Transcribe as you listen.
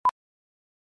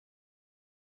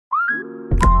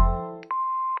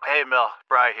Hey, Mel.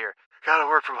 Bri here. Gotta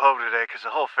work from home today because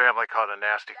the whole family caught a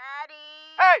nasty... Daddy!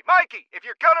 Hey, Mikey! If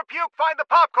you're gonna puke, find the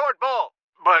popcorn bowl!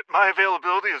 But my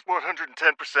availability is 110%.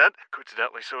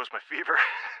 Coincidentally, so is my fever.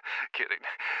 Kidding.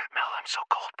 Mel, I'm so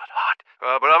cold but hot.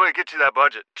 But I'm gonna get you that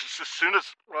budget just as soon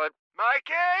as...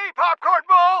 Mikey! Popcorn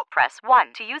bowl! Press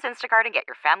 1 to use Instacart and get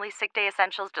your family's sick day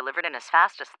essentials delivered in as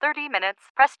fast as 30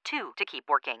 minutes. Press 2 to keep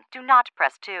working. Do not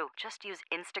press 2. Just use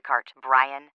Instacart,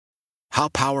 Brian. How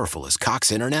powerful is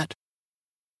Cox Internet?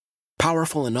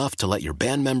 Powerful enough to let your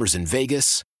band members in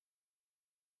Vegas,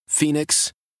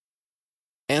 Phoenix,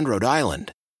 and Rhode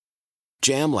Island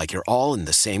jam like you're all in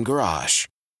the same garage.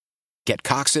 Get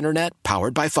Cox Internet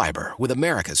powered by fiber with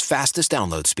America's fastest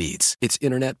download speeds. It's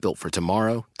internet built for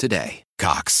tomorrow, today.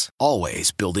 Cox,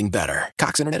 always building better.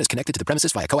 Cox Internet is connected to the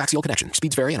premises via coaxial connection.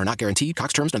 Speeds vary and are not guaranteed.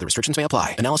 Cox terms and other restrictions may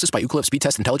apply. Analysis by Ookla Speed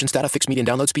Test Intelligence Data. Fixed median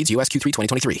download speeds. US Q3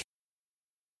 2023.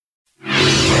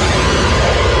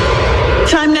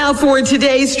 Time now for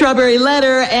today's Strawberry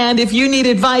Letter. And if you need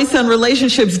advice on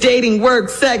relationships, dating, work,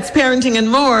 sex, parenting,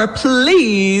 and more,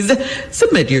 please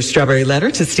submit your Strawberry Letter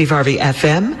to Steve Harvey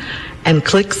FM and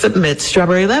click Submit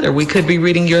Strawberry Letter. We could be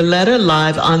reading your letter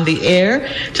live on the air,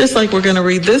 just like we're going to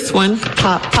read this one,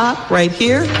 pop, pop, right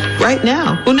here, right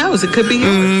now. Who knows? It could be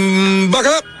yours.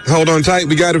 Buckle up. Hold on tight.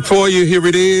 We got it for you. Here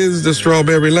it is, the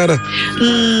Strawberry Letter.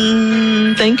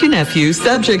 Thank you, nephew.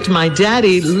 Subject, my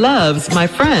daddy loves my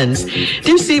friends.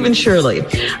 Dear Steve and Shirley,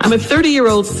 I'm a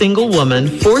 30-year-old single woman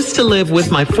forced to live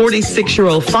with my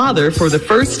 46-year-old father for the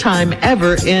first time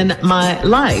ever in my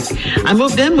life. I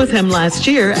moved in with him last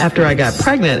year after I got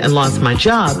pregnant and lost my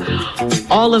job,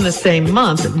 all in the same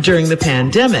month during the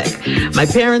pandemic. My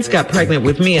parents got pregnant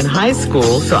with me in high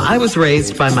school, so I was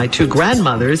raised by my two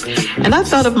grandmothers, and I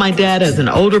thought of my dad as an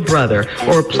older brother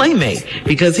or a playmate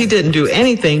because he didn't do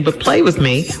anything but play with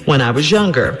me when I was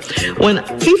younger. When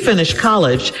he finished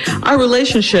college, our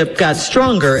relationship got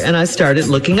stronger and I started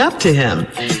looking up to him.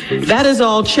 That has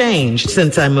all changed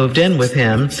since I moved in with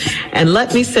him. And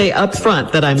let me say up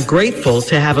front that I'm grateful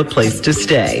to have a place to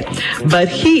stay. But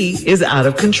he is out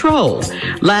of control.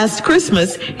 Last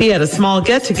Christmas, he had a small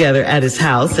get-together at his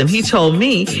house and he told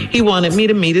me he wanted me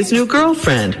to meet his new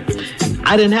girlfriend.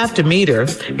 I didn't have to meet her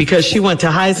because she went to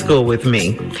high school with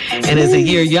me and is a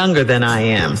year younger than I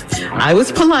am. I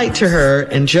was polite to her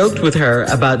and joked with her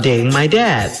about dating my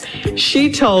dad.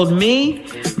 She told me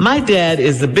my dad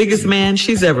is the biggest man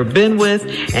she's ever been with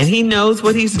and he knows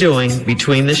what he's doing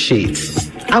between the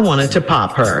sheets. I wanted to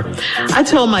pop her. I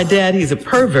told my dad he's a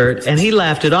pervert and he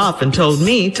laughed it off and told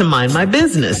me to mind my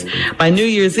business. By New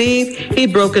Year's Eve,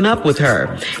 he'd broken up with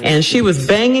her and she was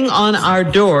banging on our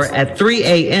door at 3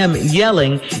 a.m.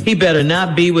 yelling he better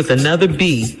not be with another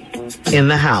B in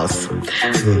the house.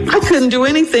 I couldn't do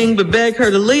anything but beg her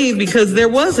to leave because there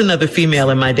was another female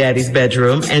in my daddy's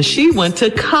bedroom and she went to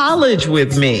college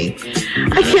with me.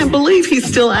 I can't believe he's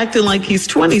still acting like he's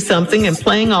 20-something and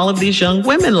playing all of these young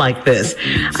women like this.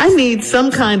 I need some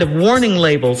kind of warning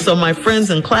label so my friends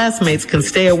and classmates can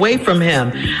stay away from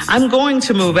him. I'm going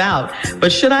to move out,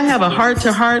 but should I have a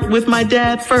heart-to-heart with my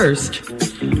dad first?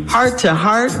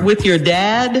 Heart-to-heart with your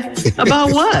dad?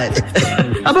 About what?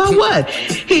 About what?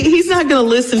 He's not going to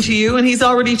listen to you, and he's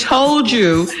already told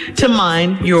you to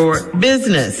mind your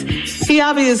business. He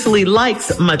obviously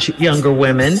likes much younger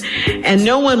women, and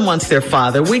no one wants their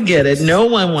father. We get it. No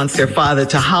one wants their father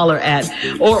to holler at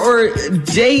or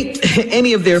date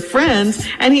any of their friends,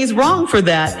 and he's wrong for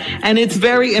that. And it's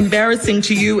very embarrassing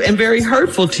to you and very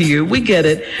hurtful to you. We get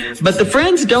it. But the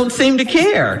friends don't seem to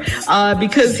care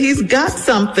because he's got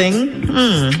something.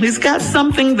 He's got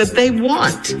something that they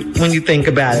want when you think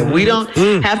about it. We don't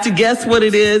have to guess what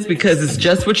it is because it's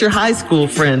just what your high school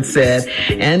friend said.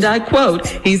 And I quote,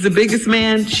 he's the biggest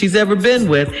man she's ever been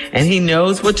with, and he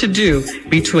knows what to do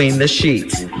between the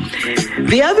sheets.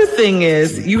 The other thing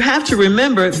is you have to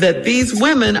remember that these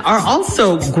women are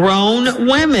also grown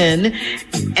women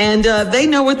and they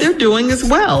know what they're doing as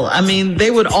well. I mean,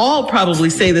 they would all probably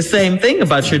say the same thing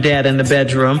about your dad in the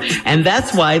bedroom, and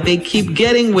that's why they keep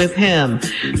getting with him.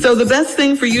 So the best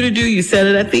thing for you to do, you said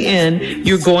it at the end,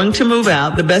 you're going to move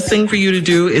out. The best thing for you to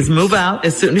do is move out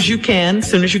as soon as you can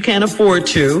afford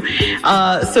to,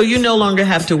 so you no longer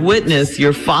have to witness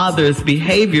your father's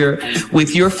behavior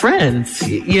with your friends.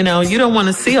 You know, you don't want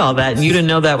to see all that, and you didn't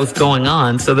know that was going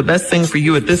on. So the best thing for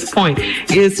you at this point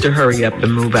is to hurry up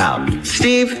and move out.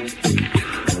 Steve?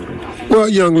 Well,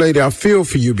 young lady, I feel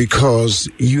for you because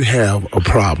you have a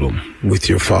problem with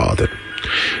your father.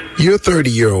 You're a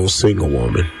 30-year-old single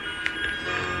woman,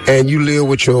 and you live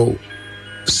with your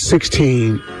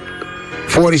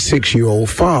 46-year-old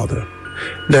father.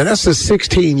 Now, that's a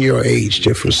 16-year age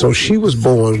difference. So she was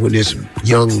born when this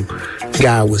young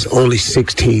guy was only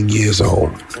 16 years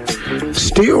old.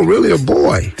 Still really a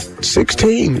boy.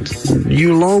 16,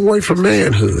 you're a long way from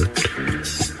manhood.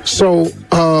 So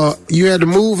you had to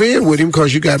move in with him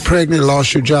because you got pregnant and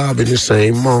lost your job in the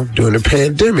same month during the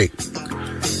pandemic.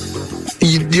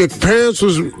 Your parents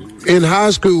was in high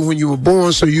school when you were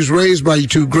born, so you was raised by your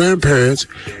two grandparents,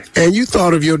 and you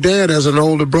thought of your dad as an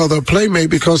older brother or playmate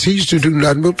because he used to do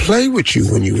nothing but play with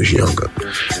you when you was younger.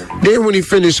 Then when he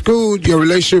finished school, your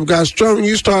relationship got strong, and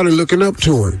you started looking up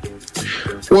to him.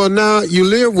 Well, now you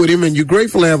live with him, and you're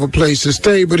grateful to have a place to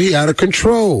stay, but he out of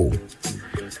control.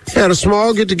 Had a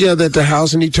small get-together at the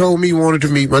house, and he told me he wanted to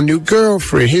meet my new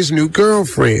girlfriend, his new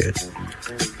girlfriend.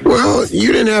 Well,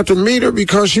 you didn't have to meet her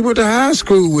because she went to high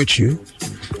school with you.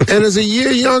 And is a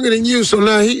year younger than you, so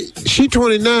now she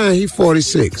 29, he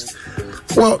 46.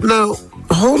 Well, now,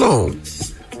 hold on.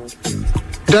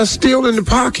 That's still in the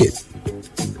pocket.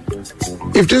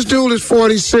 If this dude is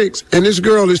 46 and this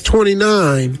girl is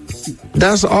 29,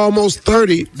 that's almost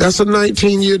 30. That's a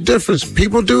 19-year difference.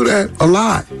 People do that a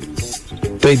lot.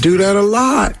 They do that a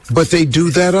lot, but they do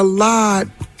that a lot.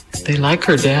 They like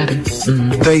her daddy.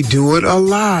 Mm-hmm. They do it a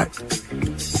lot.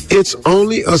 It's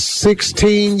only a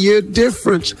 16-year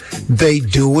difference. They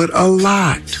do it a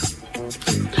lot.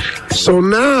 So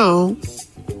now,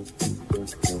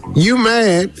 you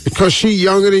mad because she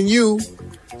younger than you.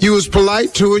 You was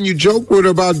polite to her and you joked with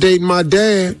her about dating my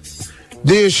dad.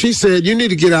 Then she said, you need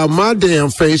to get out my damn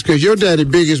face because your daddy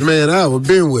biggest man I ever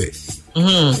been with.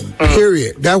 Mm-hmm.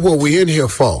 Period. That's what we in here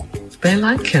for. They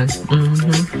like him.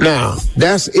 Mm-hmm. Now,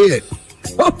 that's it.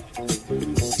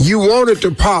 You wanted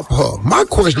to pop her. My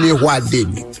question is, why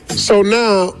didn't you? So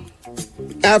now,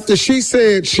 after she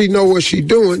said she know what she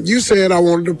doing, you said I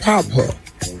wanted to pop her.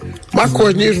 My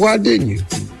question is, why didn't you?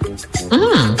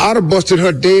 I'd have busted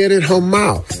her dead in her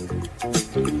mouth.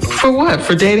 For what?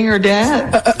 For dating her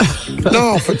dad?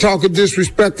 No, for talking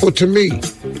disrespectful to me.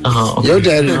 Oh. Your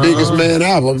daddy's the biggest man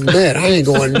I've ever met. I ain't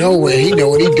going nowhere. He know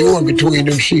what he doing between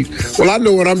them sheets. Well, I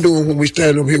know what I'm doing when we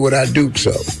stand up here with our dukes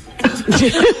up.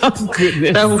 Oh,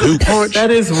 goodness.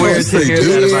 That is weird to hear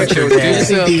that about your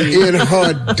dad. In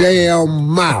her damn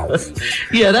mouth.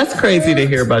 Yeah, that's crazy to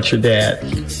hear about your dad.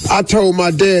 I told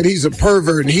my dad he's a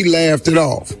pervert, and he laughed it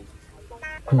off.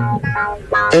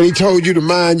 And he told you to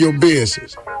mind your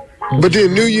business. But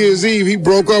then New Year's Eve, he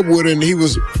broke up with her, and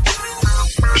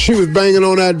she was banging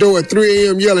on that door at 3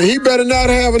 a.m. yelling, he better not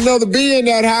have another bee in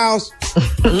that house.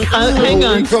 Hang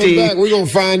on, Steve. Back, we're going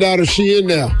to find out if she in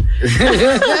there.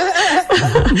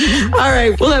 All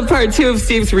right, we'll have part 2 of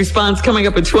Steve's response coming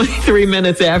up at 23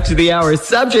 minutes after the hour.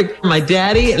 Subject, my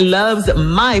daddy loves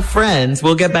my friends.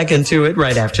 We'll get back into it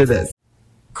right after this.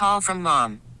 Call from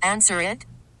mom. Answer it.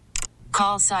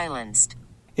 Call silenced.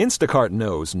 Instacart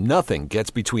knows nothing gets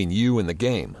between you and the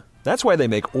game. That's why they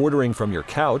make ordering from your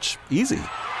couch easy.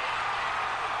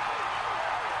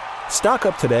 Stock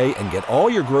up today and get all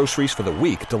your groceries for the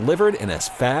week delivered in as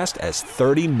fast as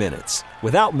 30 minutes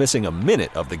without missing a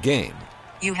minute of the game.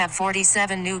 You have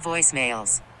 47 new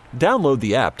voicemails. Download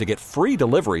the app to get free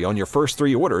delivery on your first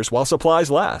 3 orders while supplies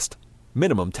last.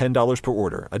 Minimum $10 per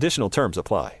order. Additional terms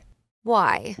apply.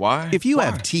 Why? If you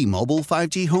have T-Mobile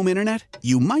 5G home internet,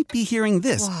 you might be hearing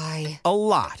this a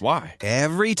lot. Why?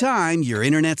 Every time your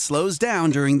internet slows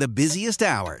down during the busiest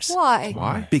hours.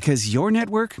 Why? Because your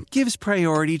network gives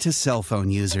priority to cell phone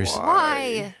users.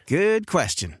 Why? Good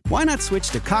question. Why not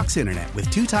switch to Cox Internet with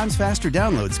 2 times faster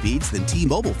download speeds than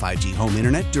T-Mobile 5G home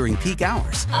internet during peak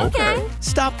hours? Okay.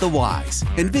 Stop the whys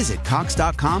and visit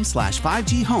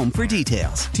cox.com/5G home for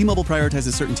details. T-Mobile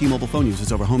prioritizes certain T-Mobile phone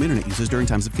users over home internet users during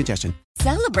times of congestion.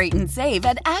 Celebrate and save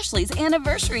at Ashley's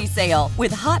Anniversary Sale.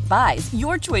 With Hot Buys,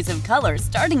 your choice of colors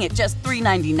starting at just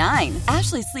 $3.99.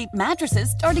 Ashley Sleep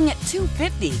mattresses starting at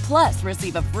 $2.50. Plus,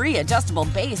 receive a free adjustable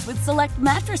base with select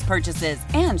mattress purchases.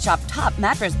 And shop top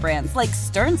mattress brands like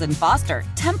Stearns & Foster,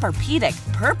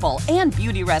 Tempur-Pedic, Purple, and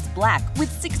Beautyrest Black with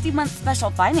 60-month special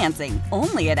financing.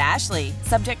 Only at Ashley.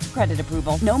 Subject to credit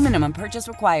approval. No minimum purchase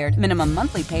required. Minimum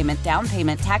monthly payment, down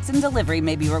payment, tax, and delivery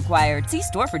may be required. See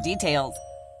store for details.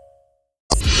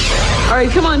 All right,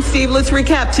 come on, Steve. Let's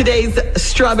recap today's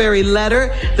strawberry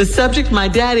letter. The subject, my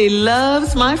daddy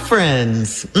loves my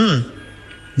friends.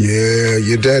 Yeah,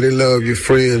 your daddy love your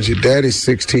friends. Your daddy's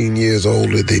 16 years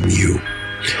older than you.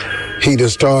 He done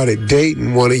started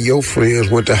dating one of your friends,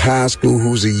 went to high school,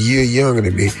 who's a year younger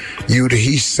than me.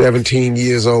 He's 17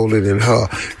 years older than her.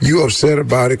 You upset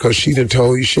about it because she done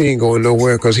told you she ain't going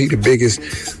nowhere because he the biggest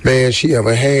man she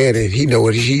ever had and he know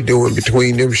what he doing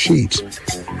between them sheets.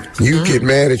 You get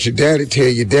mad at your daddy, tell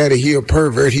your daddy he a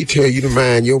pervert, he tell you to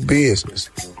mind your business.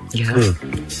 Yeah.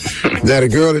 Now, the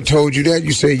girl that told you that,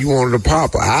 you say you wanted a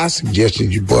papa. I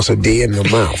suggested you bust her dead in the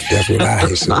mouth. That's what I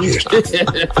had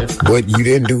suggested. But you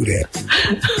didn't do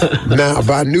that. Now,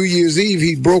 by New Year's Eve,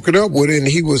 he broke it up with her, and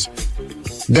he was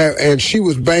there, and she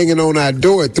was banging on our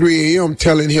door at 3 a.m.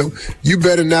 telling him, you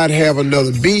better not have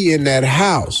another bee in that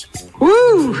house.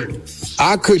 Woo!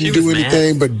 I couldn't do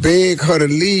anything but beg her to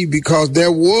leave because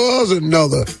there was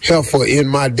another heifer in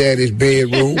my daddy's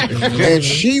bedroom, and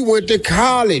she went to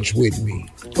college with me.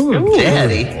 Ooh,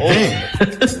 Daddy.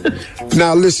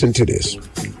 Now listen to this.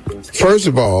 First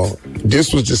of all,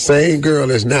 this was the same girl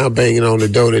that's now banging on the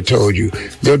door that told you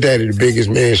your daddy the biggest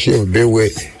man she ever been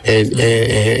with, and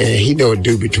he know what to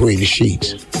do between the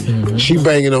sheets. Mm-hmm. She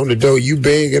banging on the door, you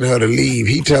begging her to leave.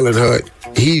 He telling her,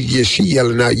 she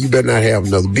yelling out, you better not have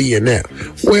another bee in there.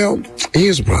 Well,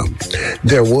 here's the problem.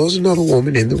 There was another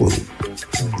woman in the room.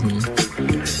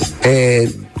 Mm-hmm.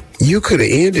 And you could have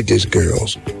ended this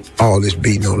girl's all this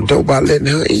beating on the door by letting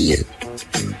her in.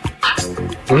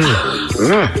 Oh,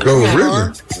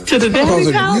 really? To the daddy's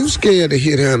because house? if you scared to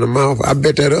hit her in the mouth, I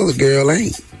bet that other girl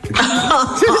ain't.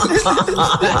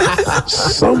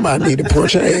 Somebody need to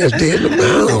punch her ass dead in the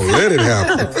mouth. Don't let it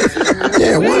happen.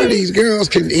 Yeah, one of these girls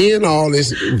can end all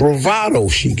this bravado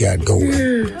she got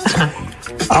going.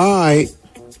 All right.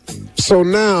 So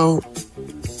now,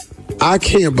 I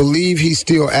can't believe he's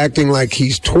still acting like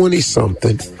he's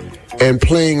 20-something and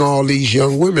playing all these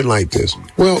young women like this.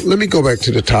 Well, let me go back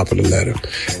to the top of the letter.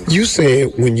 You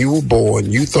said when you were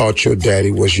born, you thought your daddy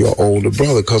was your older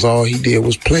brother because all he did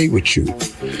was play with you.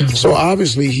 Mm-hmm. So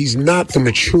obviously, he's not the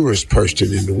maturest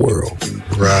person in the world.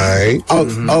 Right.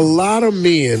 A lot of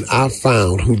men I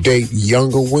found who date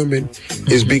younger women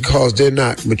is because they're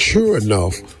not mature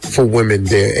enough for women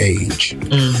their age.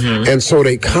 Mm-hmm. And so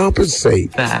they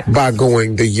compensate by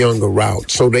going the younger route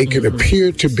so they can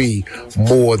appear to be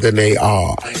more than they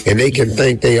are. And they can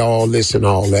think they all this and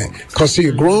all that. Because see,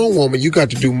 a grown woman, you got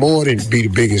to do more than be the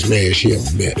biggest man she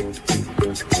ever met.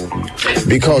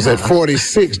 Because at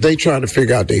 46, they trying to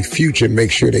figure out their future and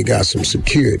make sure they got some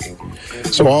security.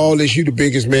 So all this, you the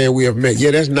biggest man we ever met.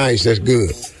 Yeah, that's nice, that's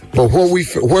good. But where we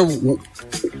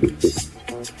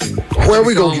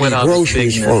gonna get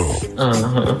groceries from?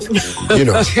 Uh-huh. You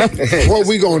know, where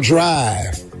we gonna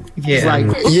drive? Yeah. Right.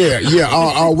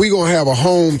 Are we gonna have a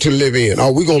home to live in?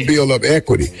 Are we gonna build up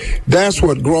equity? That's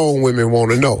what grown women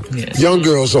want to know. Yeah. Young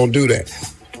girls don't do that.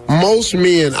 Most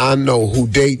men I know who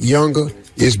date younger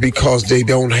is because they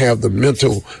don't have the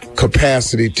mental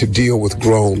capacity to deal with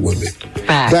grown women.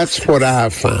 Facts. That's what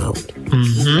I've found.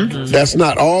 Mm-hmm. That's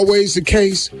not always the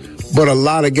case, but a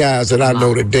lot of guys that I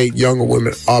know that date younger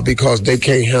women are because they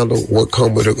can't handle what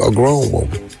comes with a grown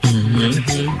woman.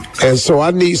 Mm-hmm. And so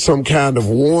I need some kind of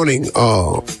warning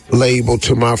label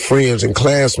to my friends and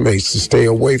classmates to stay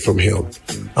away from him.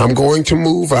 I'm going to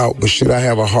move out, but should I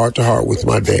have a heart-to-heart with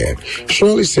my dad?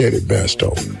 Shirley said it best,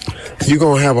 though. You're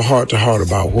going to have a heart-to-heart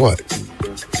about what?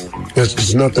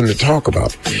 There's nothing to talk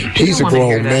about. He's a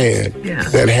grown man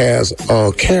that has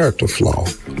a character flaw.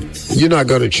 You're not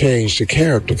going to change the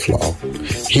character flaw.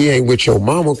 He ain't with your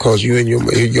mama because you and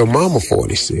your mama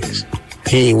 46.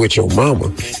 He ain't with your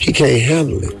mama. He can't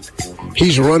handle it.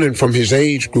 He's running from his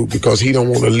age group because he don't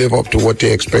want to live up to what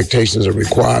the expectations and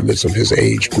requirements of his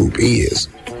age group is.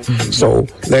 Mm-hmm. So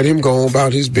let him go on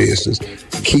about his business.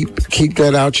 Keep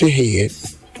that out your head.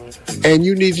 And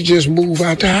you need to just move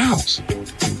out the house.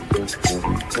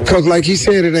 Because like he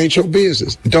said, it ain't your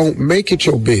business. Don't make it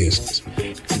your business.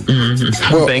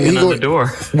 Mm-hmm. Well, banging on the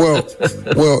door. well,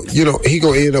 you know, he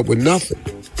gonna end up with nothing.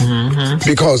 Mm-hmm.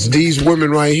 Because these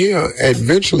women right here,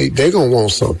 eventually, they gonna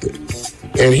want something.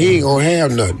 And he ain't gonna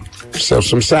have nothing except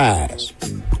some size.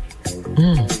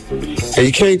 And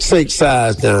you can't take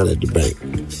size down at the bank.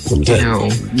 No.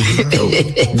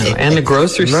 And the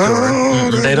grocery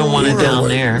store. They don't want it down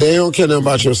there. They don't care nothing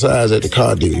about your size at the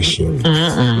car dealership.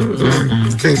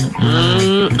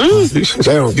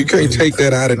 You can't take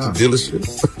that out at the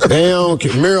dealership. They don't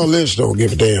care. Merrill Lynch don't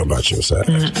give a damn about your size.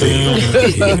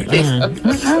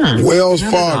 Wells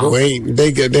Fargo ain't.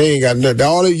 They ain't got nothing.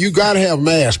 All of, you gotta have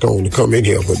mask on to come in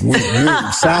here, but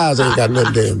size ain't got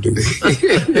nothing damn to do with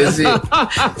it. That's it.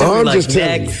 I'm just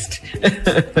telling you.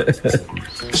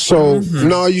 So,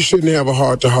 no, you shouldn't have a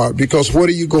heart-to-heart because what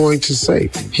are you going to say?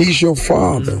 He's your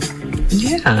father.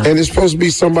 Yeah. And it's supposed to be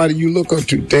somebody you look up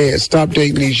to. Dad, stop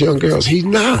dating these young girls. He's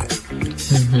not.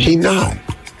 Mm-hmm. He's not.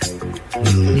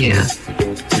 Yeah.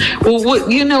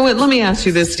 Well, you know what? Let me ask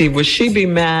you this, Steve. Would she be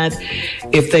mad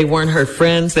if they weren't her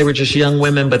friends? They were just young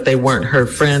women, but they weren't her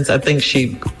friends. I think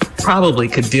she probably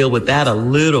could deal with that a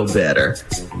little better.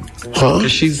 Huh?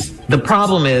 'Cause the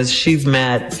problem is she's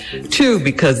mad too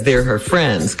because they're her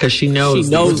friends, because she knows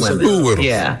these women. School with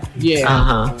them.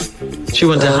 Yeah. She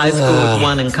went to high school with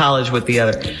one and college with the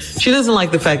other. She doesn't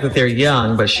like the fact that they're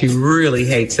young, but she really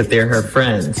hates that they're her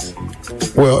friends.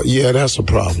 Well, yeah, that's a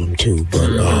problem too.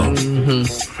 But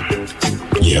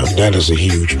yeah, that is a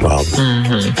huge problem.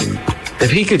 If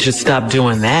he could just stop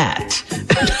doing that.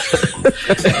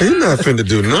 He's not finna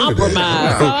do none of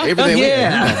that. Everything we're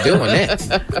not doing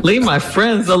that. Leave my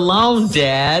friends alone,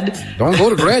 Dad. Don't go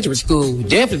to graduate school.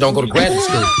 Definitely don't go to graduate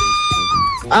school.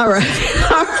 All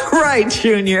right,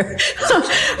 Junior.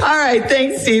 All right,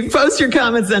 thanks, Steve. Post your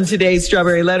comments on today's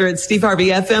Strawberry Letter at Steve Harvey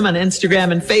FM on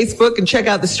Instagram and Facebook, and check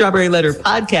out the Strawberry Letter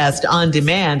podcast on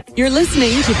demand. You're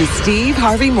listening to the Steve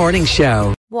Harvey Morning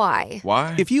Show. Why?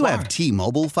 Why? If you have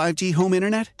T-Mobile 5G home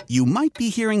internet, you might be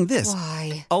hearing this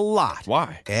a lot.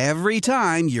 Why? Every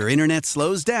time your internet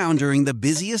slows down during the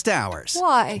busiest hours.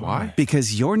 Why?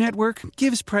 Because your network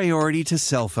gives priority to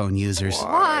cell phone users.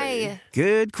 Why?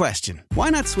 Good question. Why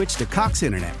not switch to Cox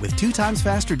Internet with 2 times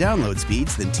faster download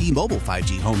speeds than T-Mobile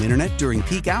 5G home internet during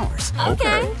peak hours?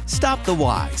 Okay. Stop the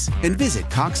whys and visit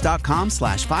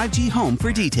cox.com/5G home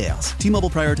for details. T-Mobile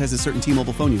prioritizes certain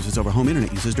T-Mobile phone users over home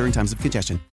internet users during times of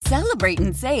congestion. Celebrate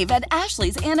and save at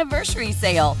Ashley's Anniversary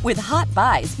Sale. With Hot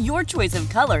Buys, your choice of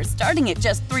colors starting at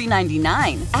just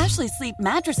 $3.99. Ashley Sleep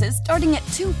mattresses starting at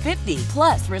 $2.50.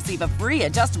 Plus, receive a free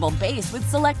adjustable base with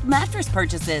select mattress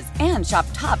purchases. And shop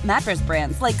top mattress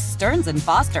brands like Stearns &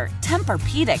 Foster,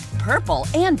 Tempur-Pedic, Purple,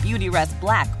 and Beautyrest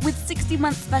Black with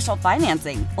 60-month special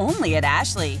financing. Only at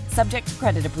Ashley. Subject to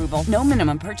credit approval. No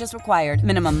minimum purchase required.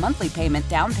 Minimum monthly payment,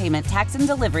 down payment, tax, and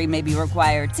delivery may be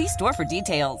required. See store for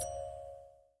details.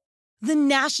 The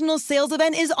national sales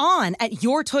event is on at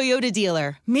your Toyota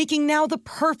dealer, making now the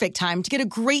perfect time to get a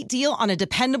great deal on a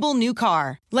dependable new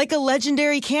car. Like a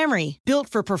legendary Camry, built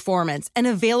for performance and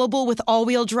available with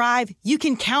all-wheel drive, you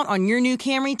can count on your new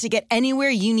Camry to get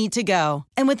anywhere you need to go.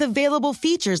 And with available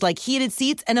features like heated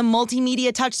seats and a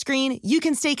multimedia touchscreen, you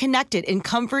can stay connected in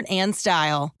comfort and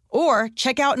style. Or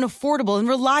check out an affordable and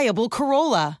reliable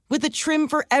Corolla with a trim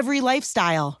for every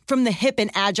lifestyle, from the hip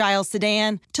and agile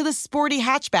sedan to the sporty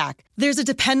hatchback. There's a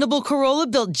dependable Corolla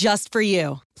built just for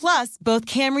you. Plus, both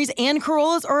Camrys and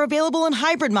Corollas are available in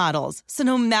hybrid models, so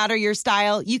no matter your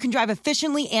style, you can drive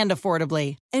efficiently and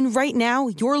affordably. And right now,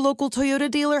 your local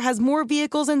Toyota dealer has more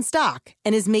vehicles in stock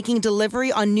and is making delivery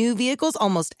on new vehicles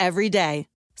almost every day.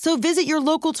 So visit your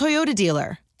local Toyota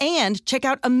dealer. And check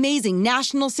out amazing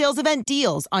national sales event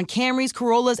deals on Camrys,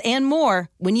 Corollas, and more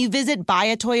when you visit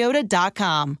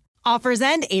buyatoyota.com. Offers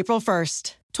end April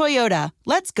 1st. Toyota,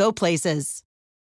 let's go places.